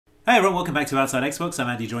Hey everyone, welcome back to Outside Xbox. I'm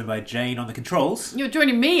Andy, joined by Jane on the controls. You're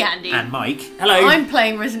joining me, Andy. And Mike. Hello. I'm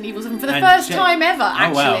playing Resident Evil 7 for the first time ever,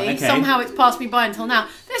 actually. Oh, wow. Okay. Somehow it's passed me by until now.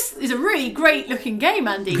 This is a really great looking game,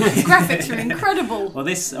 Andy. The graphics are incredible. Well,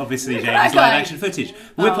 this, obviously, Jane, is live action footage.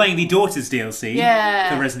 We're playing the Daughters DLC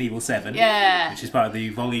for Resident Evil 7, which is part of the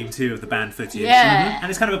Volume 2 of the banned footage. And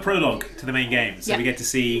it's kind of a prologue to the main game, so we get to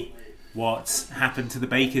see what happened to the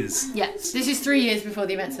Bakers. Yes, this is 3 years before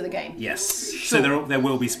the events of the game. Yes, sure. So there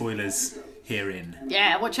will be spoilers herein.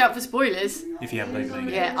 Yeah, watch out for spoilers. If you haven't played the game.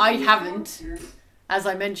 Yeah, I haven't, as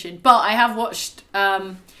I mentioned, but I have watched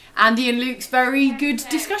Andy and Luke's very good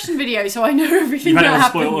discussion video, so I know everything that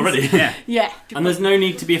happens. You've had it all spoiled already? Yeah. And there's no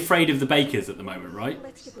need to be afraid of the Bakers at the moment, right?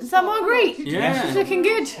 Is that Marguerite? Yeah. She's looking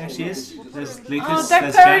good. There she is. There's Lucas. Oh,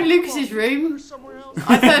 don't put her in Lucas's room.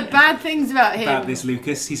 I've heard bad things about him. About this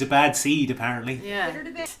Lucas. He's a bad seed, apparently. Yeah.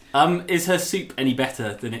 Is her soup any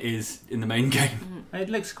better than it is in the main game? It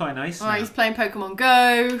looks quite nice. Alright, he's playing Pokemon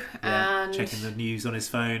Go and checking the news on his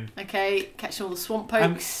phone. Okay, catching all the swamp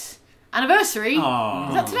pokes. Anniversary? Aww.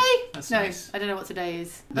 Is that today? That's no, nice. I don't know what today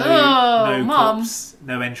is. No Mum. corpse,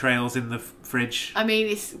 no entrails in the fridge. I mean,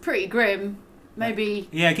 it's pretty grim. Maybe.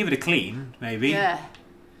 Yeah, give it a clean, maybe. Yeah.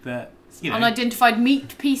 But you know, unidentified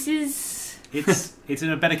meat pieces. It's in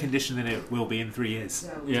a better condition than it will be in 3 years'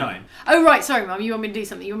 time. Oh right, sorry, Mum. You want me to do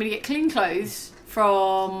something? You want me to get clean clothes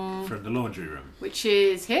from the laundry room, which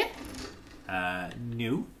is here.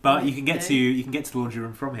 No, but you can get to the laundry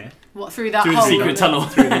room from here. What, through that through hole? The secret tunnel.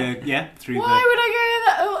 Through Why would I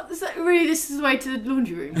go that? Is that really? This is the way to the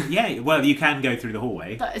laundry room. Yeah, well, you can go through the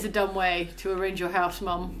hallway. That is a dumb way to arrange your house,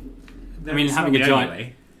 Mum. I mean, having a giant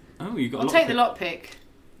way. Oh, you got. I'll take the lockpick.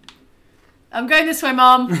 I'm going this way,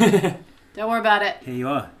 Mum. Don't worry about it. Here you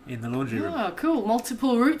are in the laundry room. Oh, cool!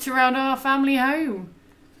 Multiple routes around our family home.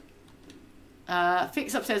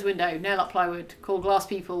 Fix upstairs window. Nail up plywood. Call glass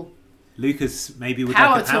people. Lucas maybe would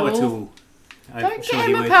like a power tool. Don't get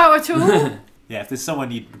him a power tool. Yeah, if there's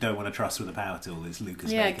someone you don't want to trust with a power tool, it's Lucas.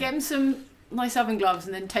 Yeah, Baker. get him some nice oven gloves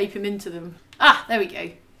and then tape him into them. Ah, there we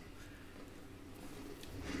go.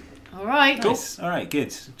 All right. Nice. All right,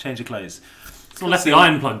 good. Change of clothes. It's not left the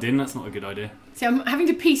iron plugged in. That's not a good idea. See, I'm having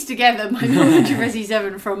to piece together my knowledge of Resi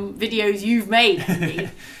 7 from videos you've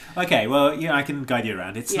made. Okay, well, yeah, I can guide you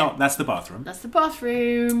around. It's not. That's the bathroom. That's the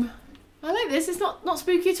bathroom. I like this. It's not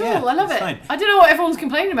spooky at all. Yeah, I love it. fine. I don't know what everyone's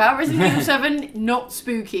complaining about. Resident Evil 7, not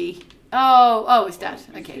spooky. Oh, it's Dad.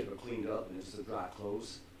 Okay.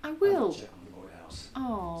 I will.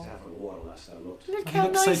 Oh. Look how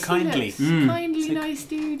looks nice so kindly. he looks. Kindly so nice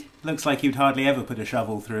dude. Looks like you'd hardly ever put a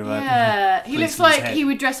shovel through a he looks like he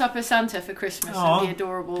would dress up as Santa for Christmas and be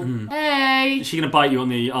adorable. Hey. Is she going to bite you on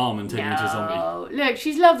the arm and turn you into a zombie? Oh, look,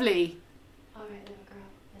 she's lovely. Alright, little girl.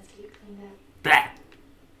 Let's get you cleaned up. Blah.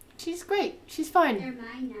 She's great. She's fine. You're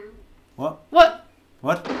mine now. What?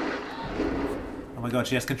 Oh my god,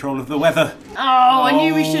 she has control of the weather. Oh, I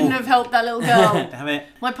knew we shouldn't have helped that little girl. Damn it.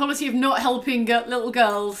 My policy of not helping little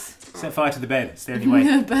girls. Set fire to the bed. It's the only way.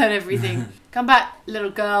 Burn everything. Come back,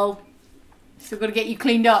 little girl. Still got to get you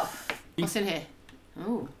cleaned up. What's in here?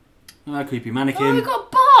 Oh. Oh, creepy mannequin. Oh, we've got a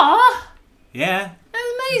bar. Yeah. That's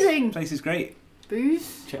amazing. The place is great.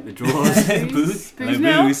 Booze. Check the drawers. Booze. Booze Hello,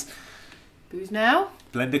 now. booze. Booze now.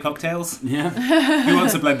 Blender cocktails. Yeah. Who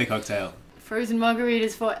wants a blender cocktail? Frozen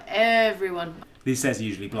margaritas for everyone. These says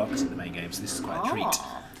usually blocks in the main game, so this is quite a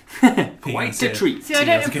treat. Quite a treat. See, I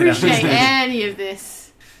don't appreciate any of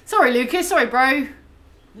this. Sorry, Lucas. Sorry, bro.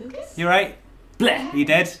 Lucas? You right? Bleh. Are you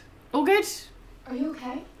dead? All good? Are you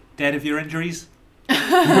okay? Dead of your injuries?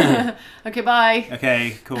 Okay, bye.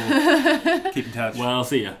 Okay, cool. Keep in touch. Well, I'll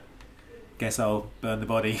see ya. Guess I'll burn the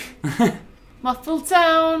body. Muffled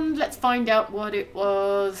sound. Let's find out what it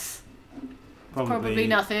was. Probably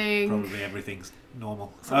nothing. Probably everything's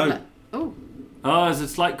normal. Oh. Oh, there's a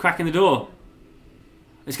slight crack in the door.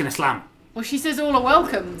 It's going to slam. Well, she says all are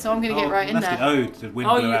welcome, so I'm going to get right in there. Good. The wind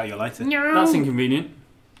blew out your lighter. No. That's inconvenient.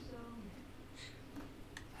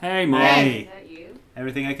 Hey, Mom. Hey. Is that you?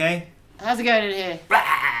 Everything okay? How's it going in here?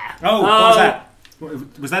 Oh, what was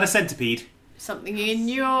that? Was that a centipede? Something in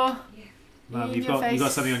your... Mum, you've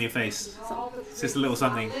got something on your face. It's just a little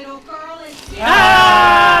something. Little girl is No,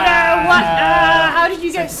 what? How did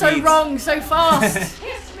you get so Centipedes. wrong so fast?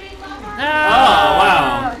 Kiss me, lover. Oh,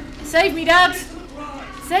 wow. Save me, Dad.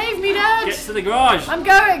 Save me, Dad. Get to the garage. I'm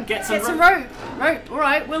going. Get some rope. Rope. All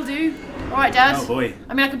right, will do. All right, Dad. Oh boy.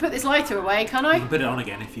 I mean, I can put this lighter away, can't You I? can put it on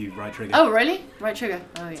again if you right trigger. Oh, really? Right trigger.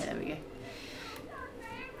 Oh, yeah, there we go.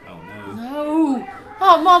 Oh no. No.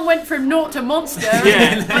 Oh, Mom went from naught to monster.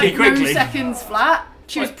 Yeah, in pretty like quickly. 2 seconds flat.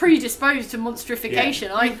 She was predisposed to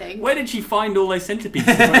monstrification, I think. Where did she find all those centipedes?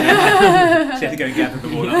 She had to go and gather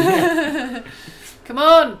them all up. Come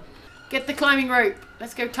on, get the climbing rope.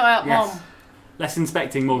 Let's go tie up Mom. Less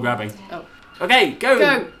inspecting, more grabbing. Oh. Okay,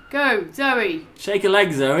 go. Go, Zoe. Shake a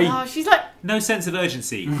leg, Zoe. Oh, she's like... No sense of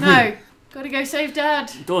urgency. No. Gotta go save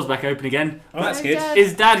Dad. Door's back open again. Oh, that's good. Dad.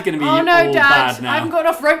 Is Dad going to be oh, no, all Dad. bad now? I haven't got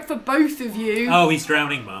enough rope for both of you. Oh, he's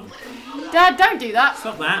drowning, Mum. Dad, don't do that.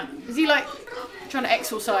 Stop that. Is he like trying to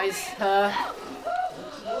exorcise her?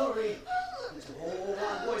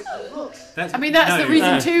 That's, I mean, that's no, the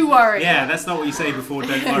reason to worry. Yeah, that's not what you say before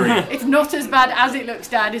don't worry. It's not as bad as it looks,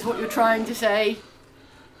 Dad, is what you're trying to say.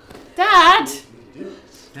 Dad!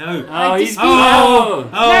 No. Oh, he's... Oh!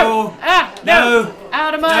 No! No!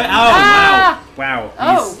 Out of mud! No. Oh, wow.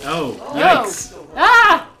 Oh. Oh, yikes.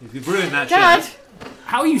 Ah! You've ruined that Dad! shirt.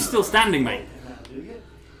 How are you still standing, mate?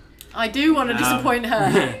 I do want to disappoint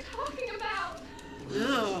her.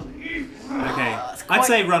 Okay. I'd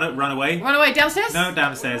say run away. Run away, downstairs? No,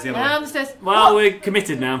 downstairs, the other way. Downstairs. Well, we're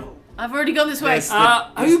committed now. I've already gone this way.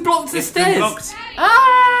 Who blocked the stairs? Blocked.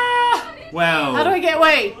 Ah! Well. How do I get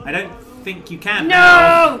away? I don't think you can. No!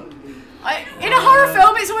 Now. In a horror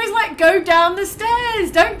film, it's always like, go down the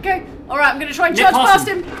stairs. Don't go. Alright, I'm going to try and charge past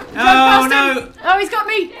him. Oh, no. Oh, he's got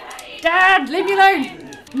me. Dad, leave me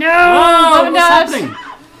alone. No! Oh, Mum and what's Dad. happening?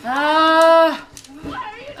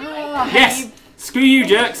 Yes! Screw you,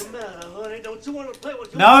 jerks.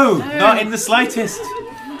 No, not in the slightest.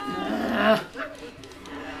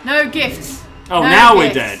 No gifts. Oh, no now gifts.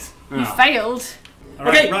 we're dead. You failed. All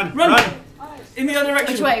right, Okay, run. In the other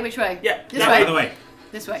direction. Which way? Which way? Yeah, This The way. other way.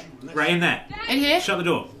 This way. Right in there. In here? Shut the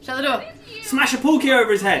door. Shut the door. Smash a pool key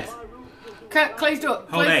over his head. Close door.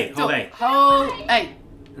 Hold Close A, door. hold A. Hold A.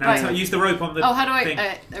 Now Right. use the rope on the Oh, how do thing.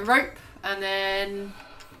 I... a rope, and then...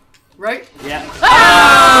 Rope. Yeah.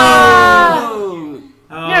 Ah! Oh.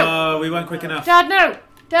 Oh, we weren't quick enough. Dad, no!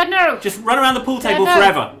 Dad, no! Just run around the pool table no.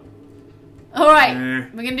 forever. Alright, Yeah.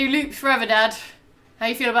 we're going to do loops forever, Dad. How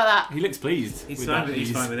you feel about that? He looks pleased. He's with fine that. with it.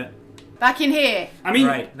 He's fine with it. Back in here. I mean,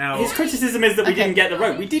 Right, now- his criticism is that we Okay. didn't get the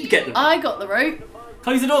rope. We did get the rope. I got the rope.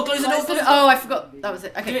 Close the door, close the door. Close the Close door. the door. Oh, I forgot. That was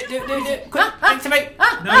it. Okay. Do it. Quick, activate.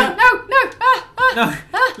 No,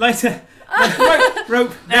 lighter.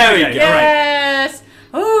 Rope. There we go. Alright. Yes!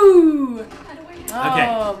 Ooh!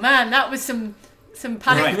 Oh, Okay. man, that was some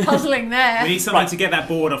panic Right. puzzling there. We need someone to get that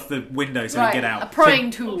board off the window so we Right, can get a out.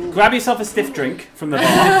 prying tool. Grab yourself a stiff drink from the bar,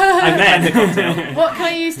 and then What can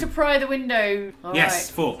I use to pry the window? All Yes,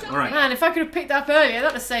 right. fork. All right. Man, if I could have picked that up earlier, that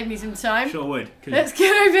would have saved me some time. Sure would. Let's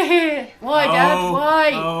get over here. Why, Dad? Oh,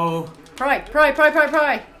 Why? Oh. Pry.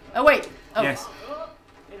 Oh, wait. Oh, Yes.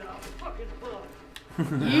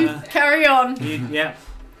 you carry on. Yeah.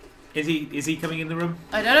 Is he coming in the room?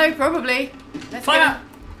 I don't know, probably. Let's fire.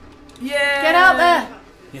 Yeah. get out there.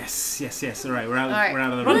 Yes. All right, we're out. All right. We're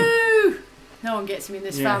out of the room. Woo! No one gets me in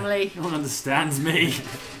this family. No one understands me.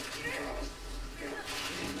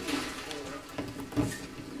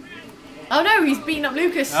 Oh no, he's beating up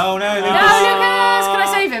Lucas. Oh no, No, Lucas. Lucas! Can I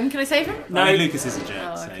save him? Can I save him? No, Lucas is a jerk.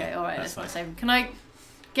 Oh, so okay, alright, that's let's not fine. save him. Can I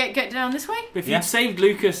get down this way? If Yeah. you'd saved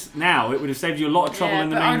Lucas now, it would have saved you a lot of trouble in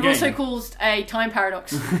the but main I'd game. also caused a time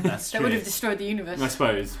paradox That's that true. would have destroyed the universe. I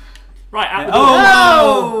suppose. Right, out the Oh, door.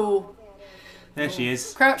 Oh! There she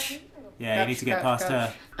is. Crouch. Yeah, you Crouch, need to get crouch, past crouch.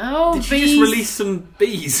 her. Oh, Did she bees. just release some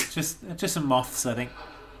bees? Just some moths, I think.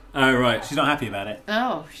 Oh, right. She's not happy about it.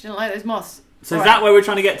 Oh, she didn't like those moths. So is Alright. that where we're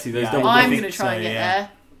trying to get to? Those Yeah, double I'm doors? going to try and so, get yeah. there.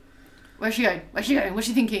 Where's she going? What's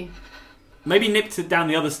she thinking? Maybe nipped it down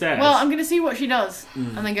the other stairs. Well, I'm going to see what she does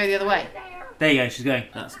and then go the other way. There you go. She's going.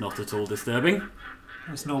 That's not at all disturbing.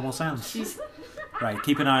 It's normal sounds. She's Right,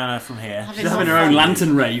 keep an eye on her from here. having She's having her fun. own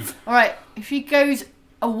lantern rave. Alright, if she goes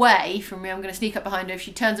away from me, I'm going to sneak up behind her. If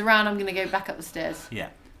she turns around, I'm going to go back up the stairs. Yeah.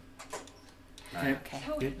 Okay.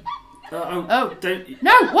 Good. Oh. Don't...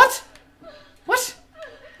 No! What? What?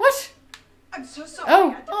 I'm so sorry.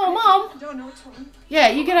 Oh, Mom. I don't know what's wrong. Yeah,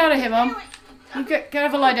 you get out of here, Mom. You go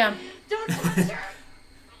have a lie down. Don't touch her.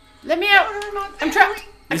 Let me out. I'm trapped.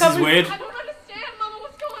 I This can't is move. weird. I don't understand, Mama.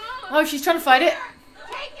 What's going on? Oh, she's trying to fight it.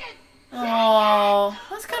 Take it. Oh,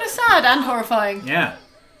 that's kind of sad and horrifying. Yeah.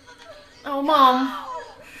 Oh, Mom.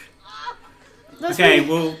 That's Okay,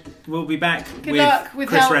 really... we'll be back Good with luck with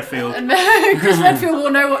Chris help. Redfield. And Chris Redfield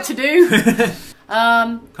will know what to do.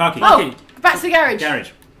 Khaki. Oh, back to the garage.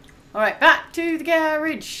 Garage. All right, back to the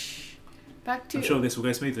garage. Back to. I'm sure this will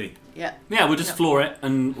go smoothly. Yeah. Yeah, we'll just floor it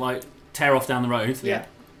and, like, tear off down the road. Yeah.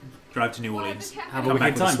 Drive to New Orleans. Have a Come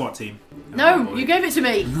back wicked with a time. SWAT team. No, you gave it to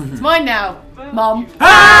me. It's mine now, Mom.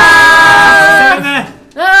 Ah! Down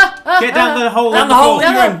there. Get down the hole. Down on the hole.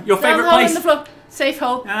 floor. You're in your Down favourite the hole in place. the floor. Safe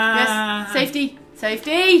hole. Ah. Yes. Safety.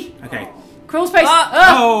 Safety. Okay. Crawl space.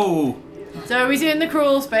 Oh! Zoe's in the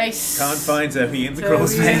crawl space. Can't find Zoe in the crawl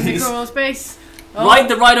space. In the crawl space. Oh. Ride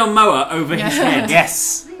the ride-on mower over his head.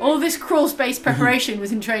 Yes. All this crawl space preparation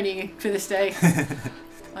was in training for this day.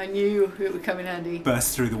 I knew it would come in handy.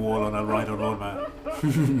 Burst through the wall on a ride-on lawnmower.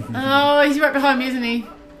 Oh, he's right behind me, isn't he?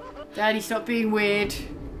 Daddy, stop being weird.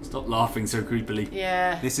 Stop laughing so creepily.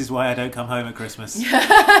 Yeah. This is why I don't come home at Christmas.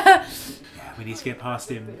 Yeah, we need to get past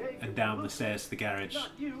him and down the stairs to the garage.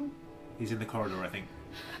 He's in the corridor, I think.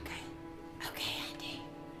 Okay, Andy.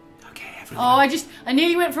 Okay, everyone. Oh, I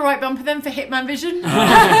nearly went for right bumper then for Hitman Vision.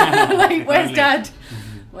 Like, where's Dad?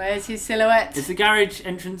 Where's his silhouette? Is the garage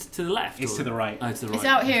entrance to the left? It's to the right. Oh, to the right. It's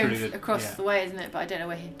out here Really across the way, isn't it? But I don't know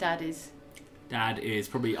where his Dad is. Dad is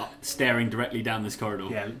probably staring directly down this corridor.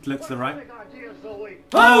 Yeah, look to the right.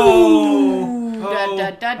 Oh!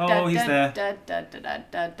 Oh, he's there.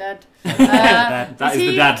 That is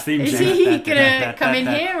the Dad theme Is tune. he gonna come in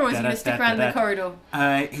here, or is he gonna stick around the corridor?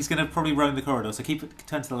 He's gonna probably roam the corridor. So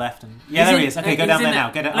turn to the left and there he is. Okay, go down there now.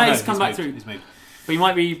 Get it. No, he's come back through. He's moved. But he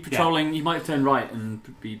might be patrolling. He might turn right and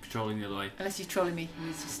be patrolling the other way. Unless he's trolling me,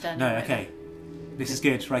 he's just standing. No, okay. This is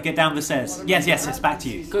good. Right, get down the stairs. Yes, it's back to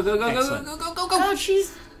you. Go, go, go, Excellent. go, go, go, go, go. Oh,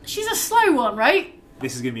 she's a slow one, right?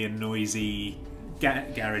 This is gonna be a noisy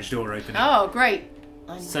garage door opening. Oh, great.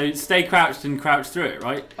 So stay crouched and crouch through it,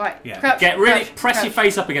 right? Alright, Yeah. crouch. Get really crouch, press crouch. your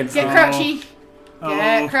face up against Get it. crouchy. Oh.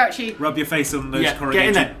 Get crouchy. Rub your face on those Yeah,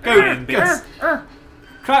 corrugated get in there. Go. iron bits. Crouch,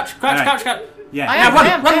 crouch, Alright. crouch, crouch. Yeah, I yeah, am, run, I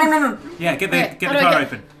am, run, I am. run, run, run. Yeah, get the Okay, how do I car get-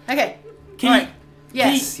 open. Okay. Key. Right.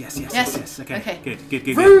 Yes. Yes. Okay. Okay.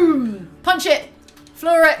 Good. Vroom. Punch it.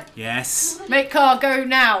 Floor it. Yes. Make car go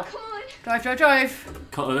now. Drive.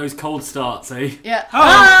 Those cold starts, eh? Yeah.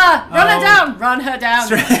 Oh. Run her Oh. down. Run her down.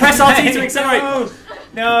 Press RT to accelerate.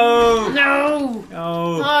 No. No.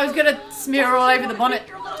 Oh, I was gonna smear all over the bonnet.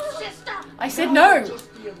 Your little sister. I said no.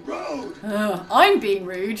 I'm being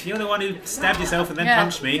rude. You're the one who stabbed yourself and then Yeah.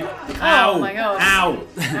 punched me. Oh Ow. my gosh. Ow.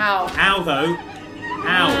 Ow. Ow though.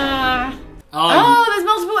 Ow. Oh, there's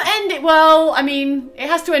multiple ending. Well, I mean, it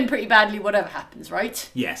has to end pretty badly, whatever happens, right?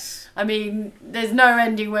 Yes. I mean, there's no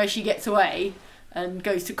ending where she gets away and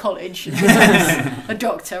goes to college and becomes a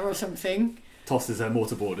doctor or something. Tosses her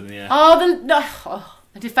mortarboard in the air.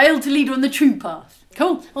 I did fail to lead her on the true path.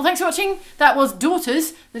 Cool. Well, thanks for watching. That was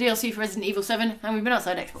Daughters, the DLC for Resident Evil 7, and we've been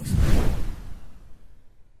outside Xbox.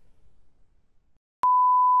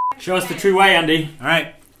 Show us the true way, Andy.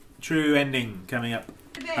 Alright, true ending coming up.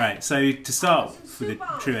 Alright, so to start with the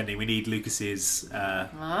true ending, we need Lucas's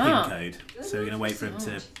PIN code. So we're going to wait for him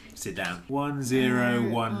to sit down.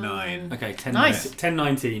 1019. Okay, 10, Nice.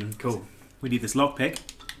 1019. Cool. We need this lockpick.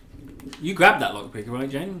 You grabbed that lockpick, right,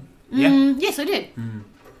 Jane? Yeah. Yes, I did.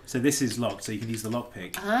 So this is locked, so you can use the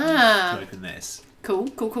lockpick Ah. to open this. Cool.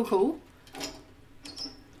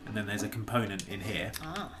 And then there's a component in here,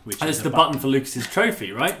 which And is it's the button for Lucas's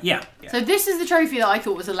trophy, right? Yeah. So this is the trophy that I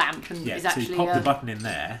thought was a lamp and Yeah, is so actually you pop the button in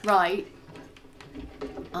there. right.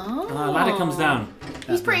 Oh. Ladder comes down.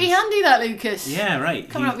 He's pretty handy, that Lucas. Yeah, right.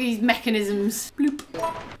 Coming up with these mechanisms. Bloop.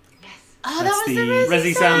 Yes. Oh, that was the the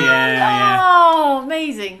Resi sound. Yeah. Oh,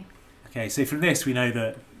 amazing. Okay, so from this we know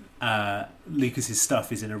that Lucas's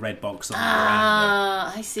stuff is in a red box on the veranda.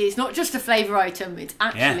 Ah, I see. It's not just a flavour item, it's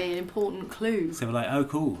actually an important clue. So we're like, oh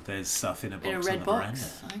cool, there's stuff in a box In a on red the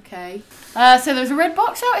box. veranda. Okay. So there's a red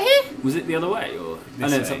box out here? Was it the other way? Or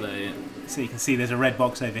This no, it's way. up there, yeah. So you can see there's a red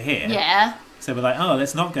box over here. Yeah. So we're like, oh,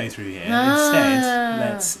 let's not go through here. Ah. Instead,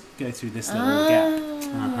 let's go through this little gap.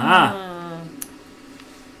 Aha.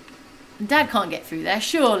 Dad can't get through there,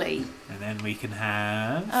 surely. And then we can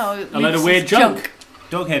have Oh, A load of Lucas's weird junk.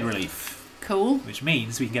 dog head relief, Cool. which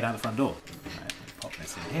means we can get out the front door. Right, pop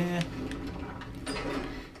this in here.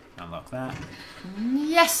 Unlock that.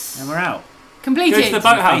 Yes. And we're out. Completed. Go to the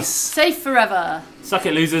boathouse. Safe forever. Suck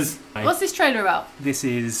it, losers. What's this trailer about? This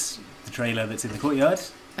is the trailer that's in the courtyard.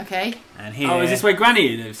 Okay. And here... Oh, is this where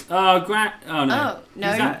Granny lives? Oh, Oh, no. Oh, no.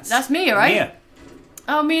 Who's that? That's Mia, right? Mia.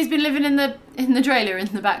 Oh, Mia's been living in the trailer in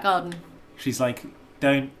the back garden. She's like,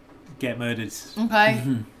 don't get murdered Okay.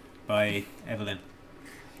 by Evelyn.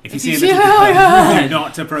 If you If see you a see little her, yeah. do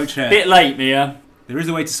not approach her. Bit late, Mia. There is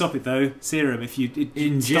a way to stop it though. Serum. If you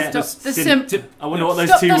Inject. Stop the simp. I wonder what those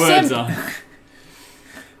Stop two the words simp. are.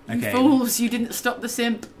 You Okay. fools, you didn't stop the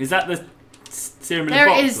simp. Is that the serum in There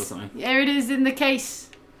a it box or is. something? There it is in the case.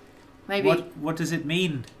 Maybe. What does it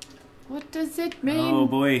mean? What does it mean? Oh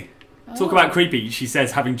boy! Talk about creepy, she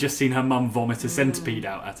says, having just seen her mum vomit a centipede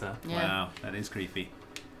out at her. Yeah. Wow, that is creepy.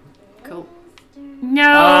 Cool.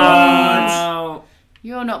 No! Oh.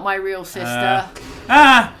 You're not my real sister.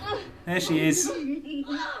 Ah! There she is.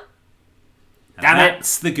 Damn it.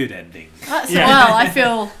 That's the good ending.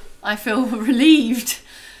 Well, I feel relieved.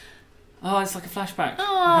 Oh, it's like a flashback.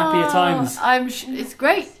 Happier times. It's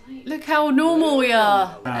great. Look how normal we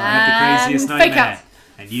are. I had the craziest fake nightmare. out.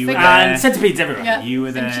 And you were there. And centipedes everywhere. Yeah. You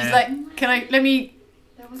were there. And she's like, let me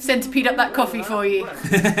centipede up that coffee for you.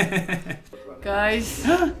 Guys.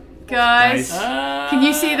 Can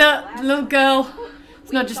you see that little girl?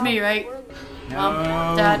 It's not just me, right? No.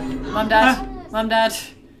 Mum, Dad.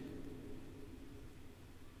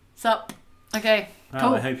 Sup? Okay, cool.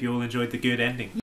 Well, I hope you all enjoyed the good ending.